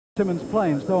Simmons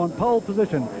Plains. So on pole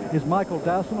position is Michael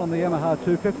Dowson on the Yamaha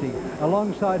 250.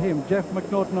 Alongside him, Geoff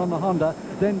McNaughton on the Honda.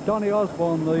 Then Donnie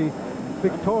Osborne, the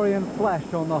Victorian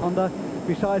Flash on the Honda.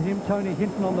 Beside him, Tony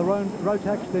Hinton on the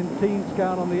Rotax, then Teen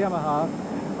Scout on the Yamaha.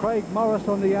 Craig Morris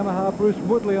on the Yamaha, Bruce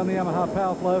Woodley on the Yamaha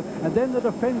Powerflow, and then the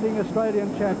defending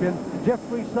Australian champion,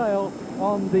 Geoffrey Sayle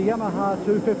on the Yamaha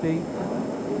 250.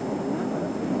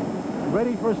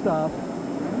 Ready for a start.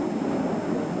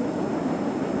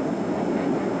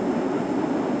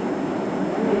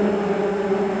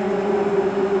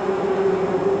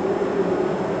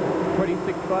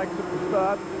 Bikes at the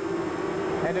start,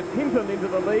 and it's Hinton into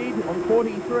the lead on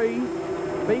 43,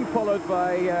 being followed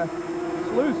by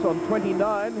Sluice on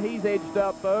 29. He's edged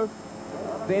out though,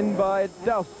 then by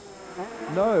Dowson.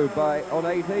 No, on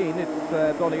 18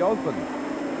 it's Donnie Osborne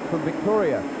from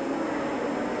Victoria.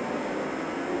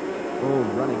 Oh,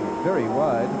 running very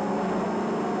wide.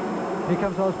 Here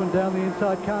comes Osborne down the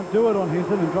inside, can't do it on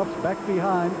Hinton and drops back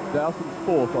behind. Dowson's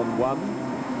fourth on 1.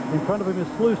 In front of him is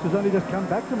Sluice, who's only just come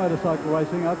back to motorcycle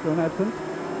racing after an absence.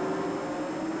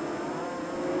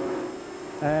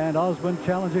 And Osborne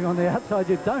challenging on the outside.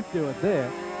 You don't do it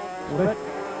there. But,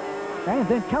 and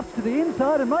then cuts to the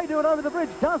inside and may do it over the bridge.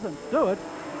 Doesn't do it.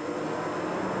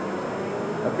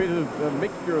 A bit of a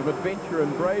mixture of adventure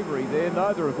and bravery there,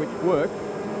 neither of which worked.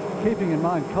 Keeping in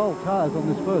mind cold tyres on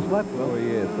this first lap. Oh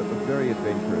yes, that was very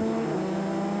adventurous.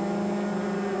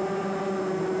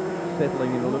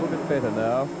 Settling in a little bit better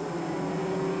now.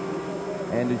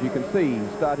 And as you can see,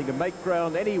 starting to make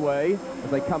ground anyway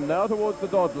as they come now towards the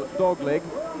dog leg.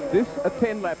 This a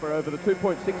 10-lapper over the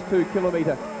 2.62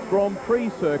 kilometre Grand Prix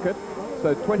circuit,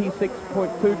 so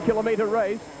 26.2 kilometre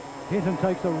race. Hinton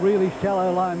takes a really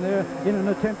shallow line there in an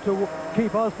attempt to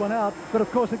keep Osborne out, but of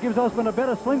course it gives Osborne a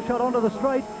better slingshot onto the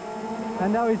straight,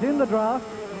 and now he's in the draft.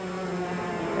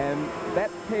 And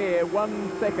that pair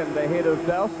 1 second ahead of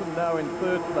Dowson, now in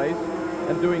third place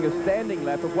and doing a standing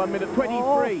lap of 1 minute 23.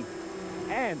 Oh.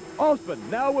 And Osborne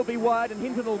now will be wide, and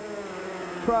Hinton will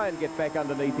try and get back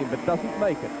underneath him, but doesn't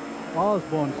make it.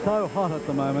 Osborne, so hot at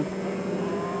the moment,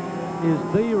 is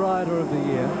the rider of the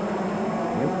year.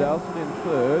 Yes, Dowson in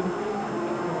third.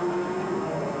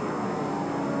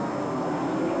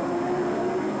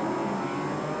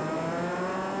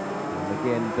 And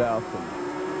again, Dowson.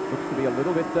 Looks to be a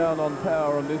little bit down on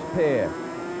power on this pair.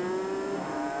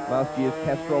 Last year's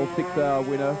Castrol 6-hour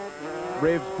winner.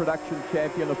 Rev's production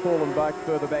champion, a fallen bike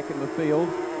further back in the field.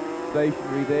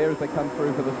 Stationary there as they come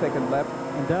through for the second lap.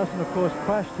 And Dowson, of course,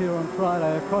 crashed here on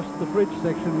Friday across the bridge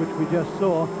section, which we just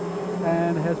saw,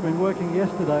 and has been working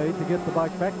yesterday to get the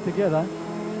bike back together.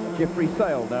 Geoffrey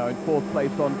Sayle now in fourth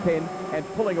place on 10 and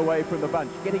pulling away from the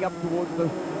bunch, getting up towards the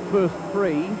first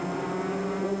three.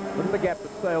 Look at the gap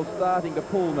that Sayle's starting to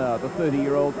pull now, the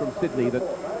 30-year-old from Sydney that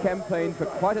campaigned for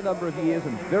quite a number of years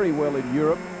and very well in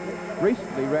Europe.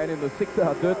 Recently ran in the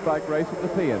 6-hour dirt bike race at the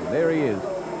Peon. There he is.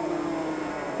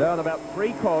 Down about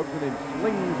 3 cogs and then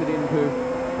slings it into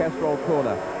Castrol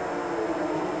Corner.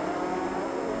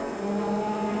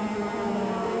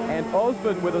 And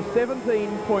Osborne with a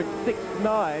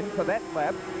 17.69 for that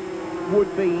lap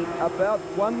would be about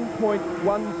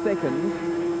 1.1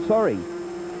 seconds. Sorry.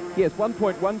 Yes,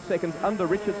 1.1 seconds under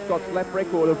Richard Scott's lap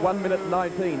record of 1 minute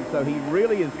 19. So he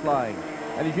really is flying.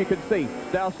 And as you can see,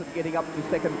 Dowson getting up to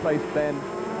second place than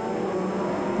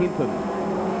Hinton.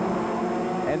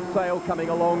 And Sayle coming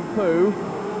along too.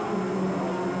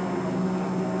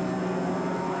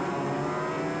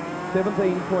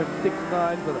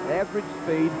 17.69 with an average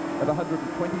speed of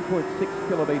 120.6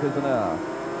 kilometres an hour.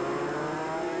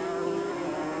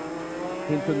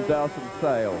 Hinton, Dowson,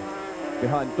 Sayle.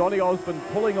 Behind Donnie Osborne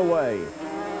pulling away.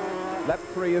 Lap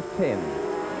 3 of 10.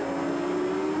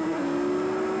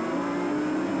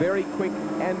 Very quick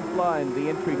and blind, the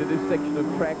entry to this section of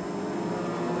track.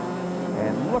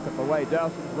 And look at the way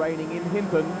Dowson's reining in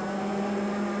Hinton.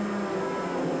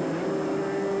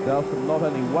 Dowson not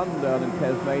only won down in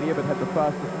Tasmania, but had the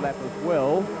fastest lap as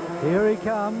well. Here he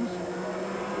comes.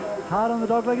 Hard on the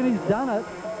dogleg, and he's done it.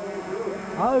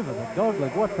 Over the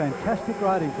dogleg. What fantastic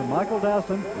riding from Michael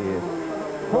Dowson. Yes.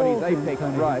 Got his apex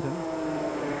right,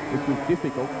 which was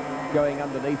difficult. Going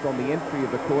underneath on the entry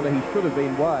of the corner, he should have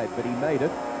been wide, but he made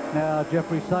it. Now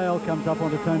Geoffrey Sayle comes up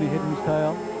onto Tony Hinton's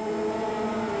tail.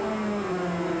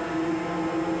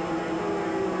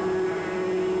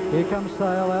 Here comes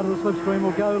Sayle out of the slipstream,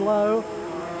 will go low.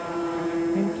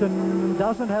 Hinton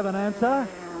doesn't have an answer,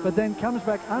 but then comes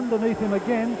back underneath him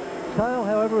again. Sayle,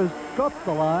 however, has dropped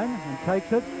the line and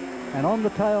takes it. And on the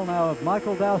tail now of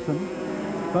Michael Dowson,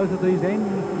 both of these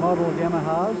end-model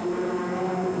Yamahas.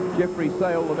 Geoffrey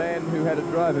Sayle, the man who had a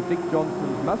drive of Dick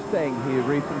Johnson's Mustang here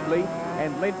recently,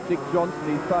 and lent Dick Johnson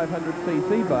his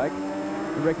 500cc bike.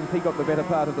 He reckons he got the better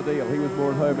part of the deal. He was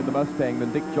more at home in the Mustang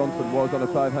than Dick Johnson was on a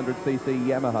 500cc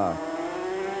Yamaha.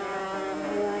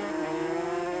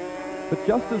 But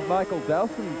just as Michael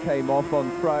Dowson came off on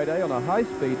Friday on a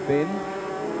high-speed bend,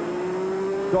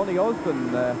 Donnie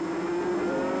Osborne,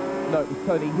 no, it was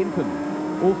Tony Hinton,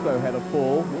 also had a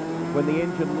fall when the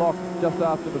engine locked just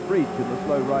after the bridge in the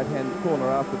slow right-hand corner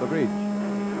after the bridge.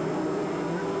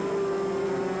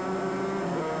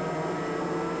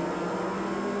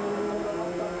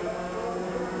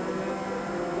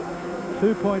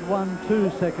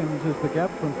 2.12 seconds is the gap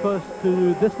from first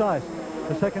to this ice,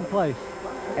 to second place.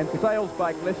 And Sayle's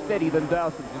bike less steady than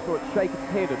Dowson's. You saw it shake its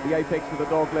head at the apex of the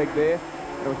dog leg there.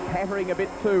 It was pattering a bit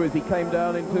too as he came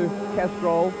down into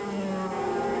Castrol.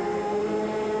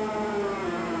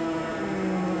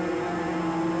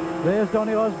 There's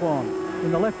Donnie Osborne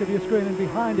in the left of your screen, and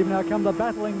behind him now come the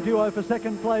battling duo for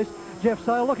second place. Geoff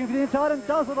Sayle looking for the inside and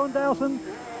does it on Dowson.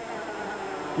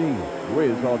 Gee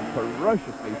whiz, on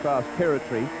ferociously fast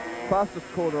territory. Fastest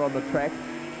corner on the track,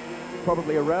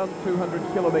 probably around 200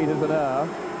 kilometres an hour.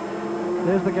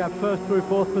 There's the gap, first through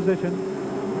fourth position.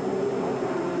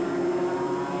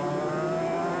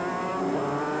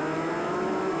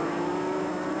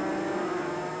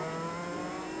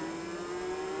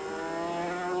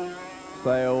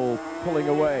 Sayle pulling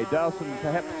away. Dowson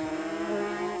perhaps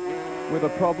with a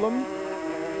problem.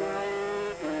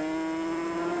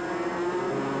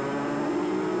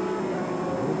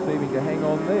 Seeming to hang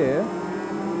on there.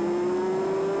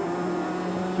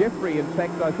 Jeffrey, in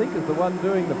fact, I think is the one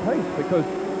doing the pace, because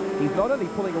he's not only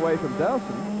pulling away from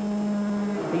Dowson,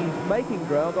 he's making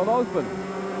ground on Osborne.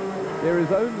 There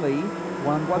is only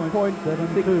 1.6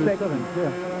 seconds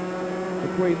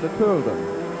between the two of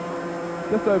them.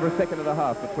 Just over a second and a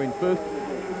half between first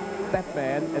that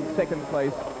man and second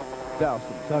place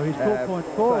Dowson. So he's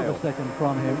 4.4 of a second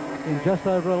from him in just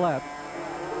over a lap.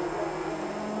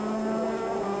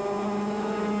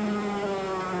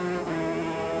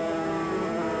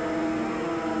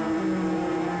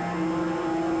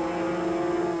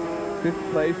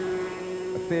 Fifth place,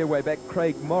 a fair way back,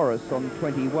 Craig Morris on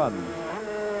 21.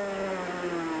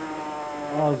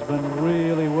 Osborne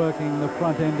really working the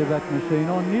front end of that machine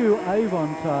on new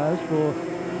Avon tyres for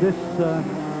this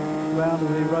round of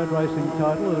the road racing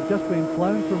title that have just been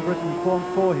flown from Britain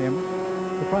for him.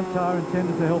 The front tyre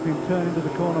intended to help him turn into the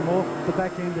corner more, the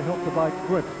back end to help the bike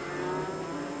grip.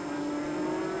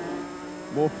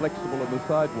 More flexible in the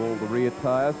sidewall, the rear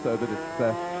tyre, so that it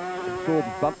absorbs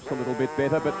bumps a little bit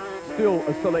better, but still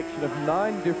a selection of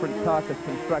 9 different carcass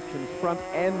constructions, front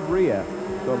and rear.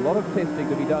 So a lot of testing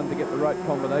to be done to get the right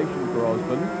combination for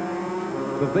Osborne.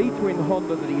 The V-twin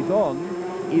Honda that he's on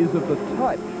is of the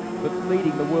type that's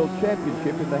leading the World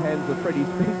Championship in the hands of Freddie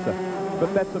Spencer.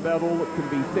 But that's about all that can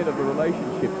be said of the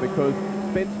relationship, because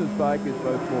Spencer's bike is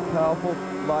both more powerful,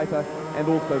 lighter, and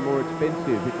also more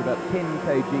expensive. It's about 10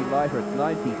 kg lighter at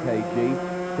 90 kg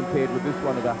compared with this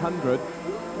one at 100.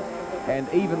 And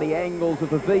even the angles of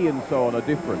the V and so on are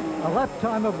different. A lap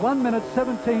time of 1 minute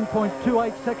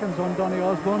 17.28 seconds on Donnie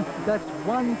Osborne. That's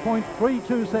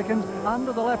 1.32 seconds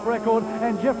under the lap record,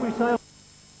 and Jeffrey Sayle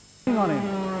on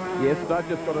him. Yes, and I've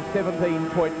just got a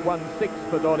 17.16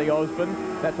 for Donnie Osborne.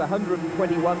 That's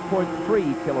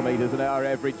 121.3 kilometres an hour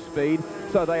average speed.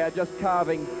 So they are just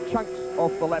carving chunks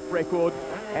off the lap record,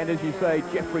 and as you say,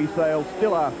 Jeffrey Sayle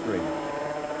still after him.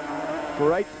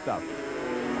 Great stuff.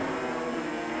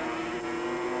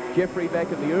 Jeffrey, back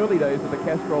in the early days of the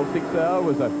Castrol 6 Hour,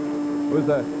 was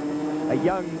a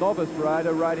young novice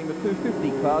rider riding the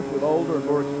 250 class with older and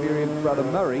more experienced brother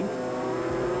Murray.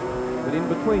 But in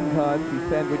between times, he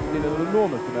sandwiched in an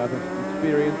enormous amount of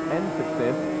experience and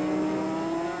success.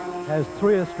 Has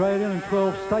 3 Australian and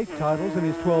 12 state titles in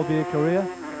his 12-year career.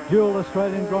 Dual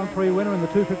Australian Grand Prix winner in the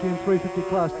 250 and 350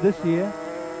 class this year.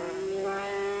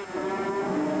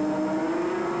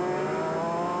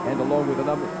 And along with a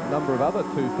number of other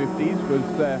 250s,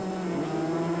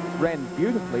 ran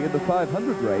beautifully in the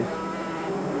 500 race.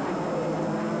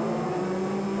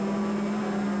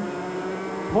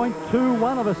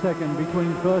 0.21 of a second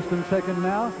between first and second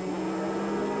now.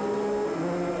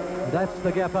 That's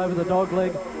the gap over the dog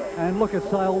leg, and look at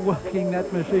Sayle working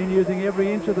that machine, using every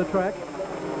inch of the track.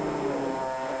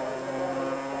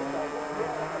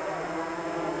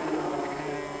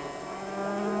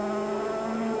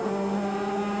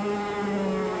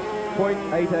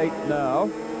 .88 now.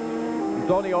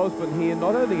 Donnie Osborne here,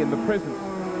 not only in the presence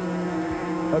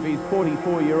of his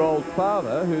 44-year-old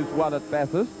father, who's won at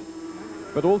Bathurst,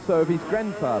 but also of his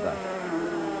grandfather,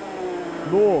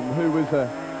 Norm, who was an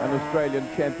Australian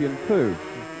champion too.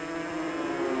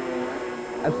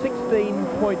 A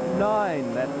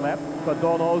 16.9 that lap for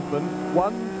Don Osborne,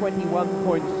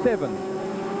 121.7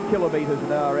 kilometres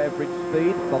an hour average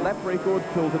speed. The lap record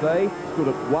till today stood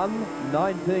at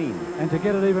 1:19. And to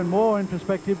get it even more in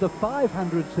perspective, the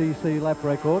 500cc lap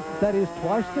record, that is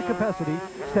twice the capacity,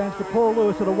 stands for Paul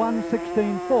Lewis at a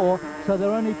 1:16.4, so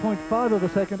they're only 0.5 of a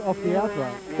second off the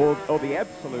outright. Or the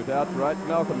absolute outright,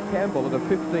 Malcolm Campbell at a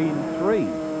 15.3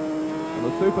 on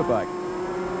the Superbike.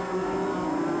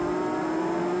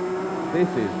 This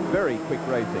is very quick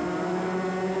racing.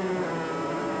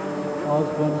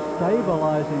 Osborne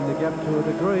stabilising the gap to a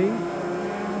degree.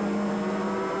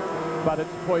 But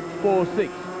it's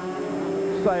 0.46.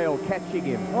 Sayle catching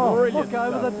him. Oh, Brilliant look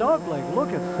over stuff. the dog leg.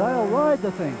 Look at Sayle ride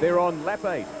the thing. They're on lap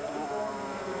 8.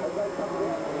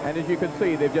 And as you can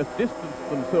see, they've just distanced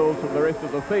themselves from the rest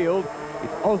of the field.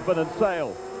 It's Osborne and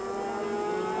Sayle.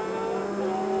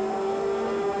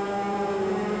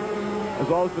 As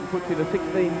Osborne puts in a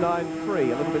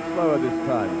 16.93, a little bit slower this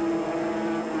time.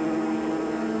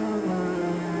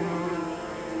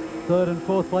 Third and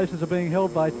fourth places are being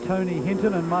held by Tony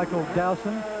Hinton and Michael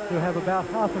Dowson, who have about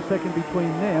half a second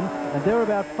between them, and they're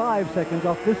about 5 seconds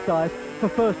off this dice for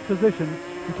first position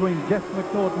between Geoff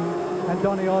McNaughton and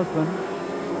Donnie Osborne.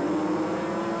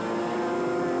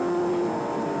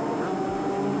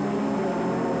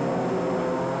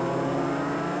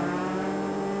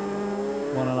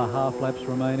 One and a half laps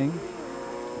remaining.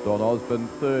 Don Osborne,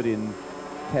 third in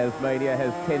Tasmania,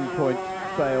 has 10 points,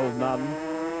 Sayle none.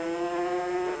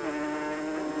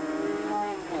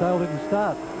 Sayle didn't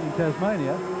start in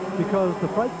Tasmania because the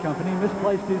freight company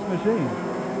misplaced his machine.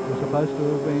 It was supposed to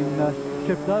have been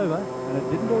shipped over and it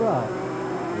didn't arrive.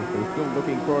 They're still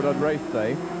looking for it on race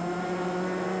day.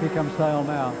 Here comes Sayle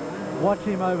now. Watch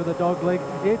him over the dog leg.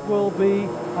 It will be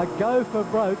a go for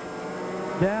broke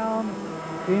down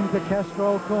into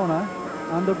Castrol Corner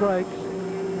under brakes.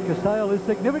 Sayle is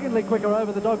significantly quicker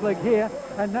over the dog leg here,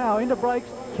 and now into brakes.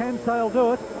 Can Sayle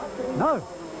do it? No.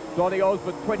 Donnie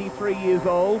Osborne, 23 years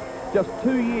old, just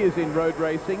 2 years in road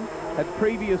racing, had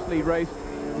previously raced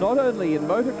not only in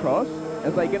motocross,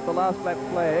 as they get the last lap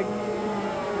flag,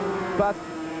 but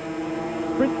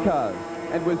sprint cars,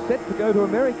 and was set to go to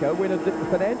America when the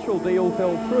financial deal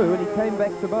fell through and he came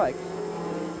back to bikes.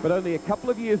 But only a couple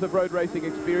of years of road racing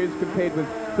experience compared with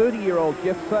 30-year-old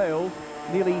Geoff Sayle's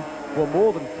nearly, well,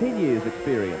 more than 10 years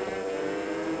experience.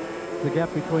 The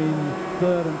gap between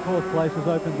third and fourth places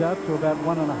opens out to about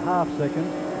 1.5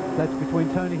 seconds. That's between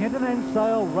Tony Hinton and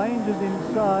Sayle. Ranges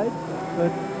inside,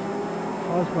 but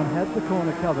Osborne had the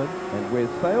corner covered. And where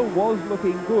Sayle was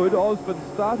looking good, Osborne's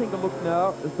starting to look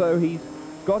now as though he's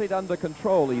got it under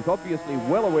control. He's obviously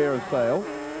well aware of Sayle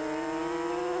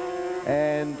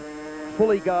and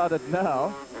fully guarded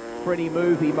now for any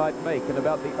move he might make. And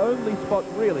about the only spot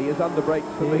really is under brakes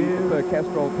for lead for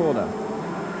Castrol Corner.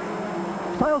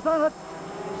 Sayle's done it.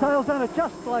 Sayle's done it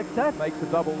just like that. Makes a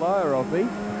double liar of me.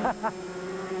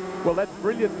 Well, that's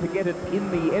brilliant to get it in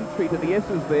the entry to the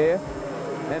S's there.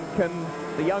 And can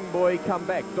the young boy come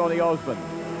back, Donnie Osborne?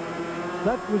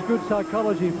 That was good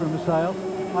psychology from Sayle.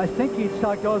 I think he'd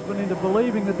psyched Osborne into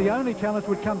believing that the only challenge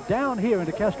would come down here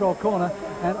into Castrol Corner,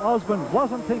 and Osborne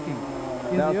wasn't thinking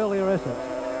in the earlier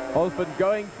S's. Osborne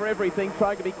going for everything,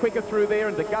 trying to be quicker through there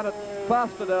and to gun it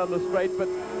faster down the straight, but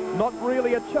not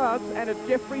really a chance, and it's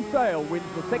Jeffrey Sayle wins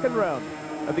the second round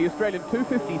of the Australian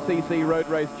 250cc Road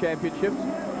Race Championships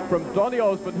from Donnie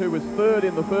Osborne, who was third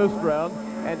in the first round,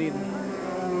 and in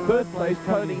third place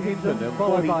Tony Hinton,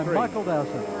 followed by Michael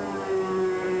Dowson.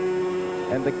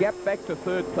 And the gap back to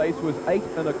third place was 8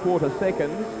 1/4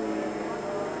 seconds,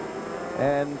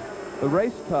 and the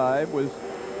race time was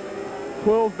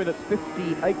 12 minutes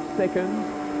 58 seconds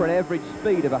for an average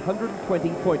speed of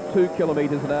 120.2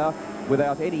 kilometres an hour.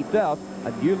 Without any doubt,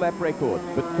 a new lap record.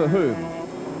 But for whom?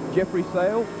 Jeffrey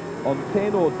Sayle on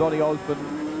 10 or Donnie Osborne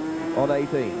on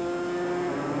 18?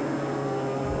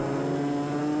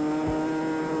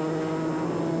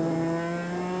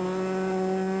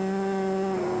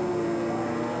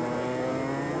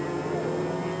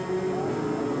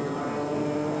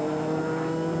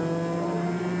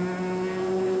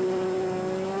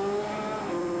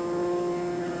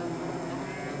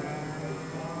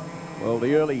 Well,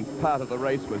 the early part of the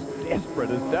race was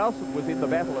desperate as Dowson was in the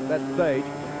battle at that stage,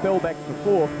 fell back to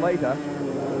fourth later.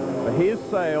 But here's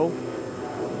Sayle,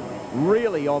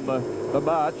 really on the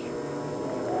march,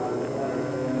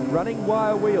 running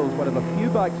wire wheels, one of the few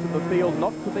bikes in the field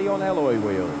not to be on alloy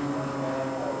wheels.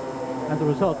 And the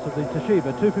results of the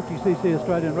Toshiba 250cc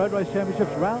Australian Road Race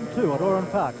Championships Round 2 at Oran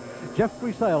Park.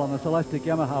 Jeffrey Sayle on the Celestic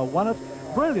Yamaha won it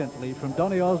brilliantly from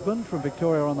Donnie Osborne from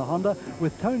Victoria on the Honda,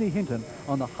 with Tony Hinton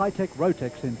on the high-tech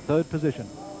Rotex in third position.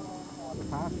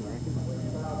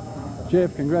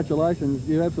 Geoff, congratulations.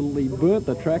 You absolutely burnt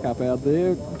the track up out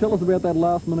there. Tell us about that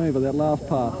last manoeuvre, that last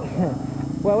pass.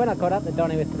 Well, when I caught up to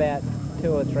Donnie with about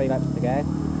 2 or 3 laps to go,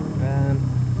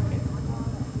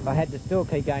 I had to still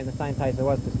keep going the same pace I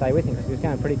was to stay with him because he was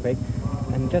going pretty quick.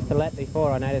 And just the lap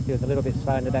before, I noticed he was a little bit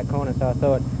slow into that corner, so I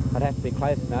thought I'd have to be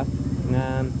close enough.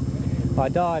 I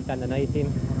dived underneath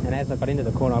him, and as I got into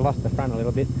the corner, I lost the front a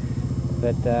little bit.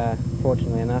 But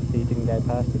fortunately enough, he didn't go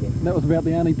past again. That was about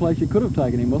the only place you could have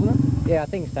taken him, wasn't it? Yeah, I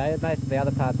think so. Most of the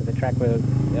other parts of the track were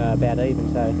about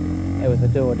even, so it was a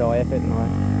do-or-die effort, and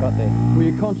I got there. Were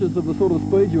you conscious of the sort of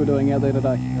speed you were doing out there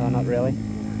today? No, not really.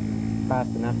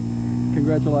 Fast enough.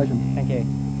 Congratulations. Thank you.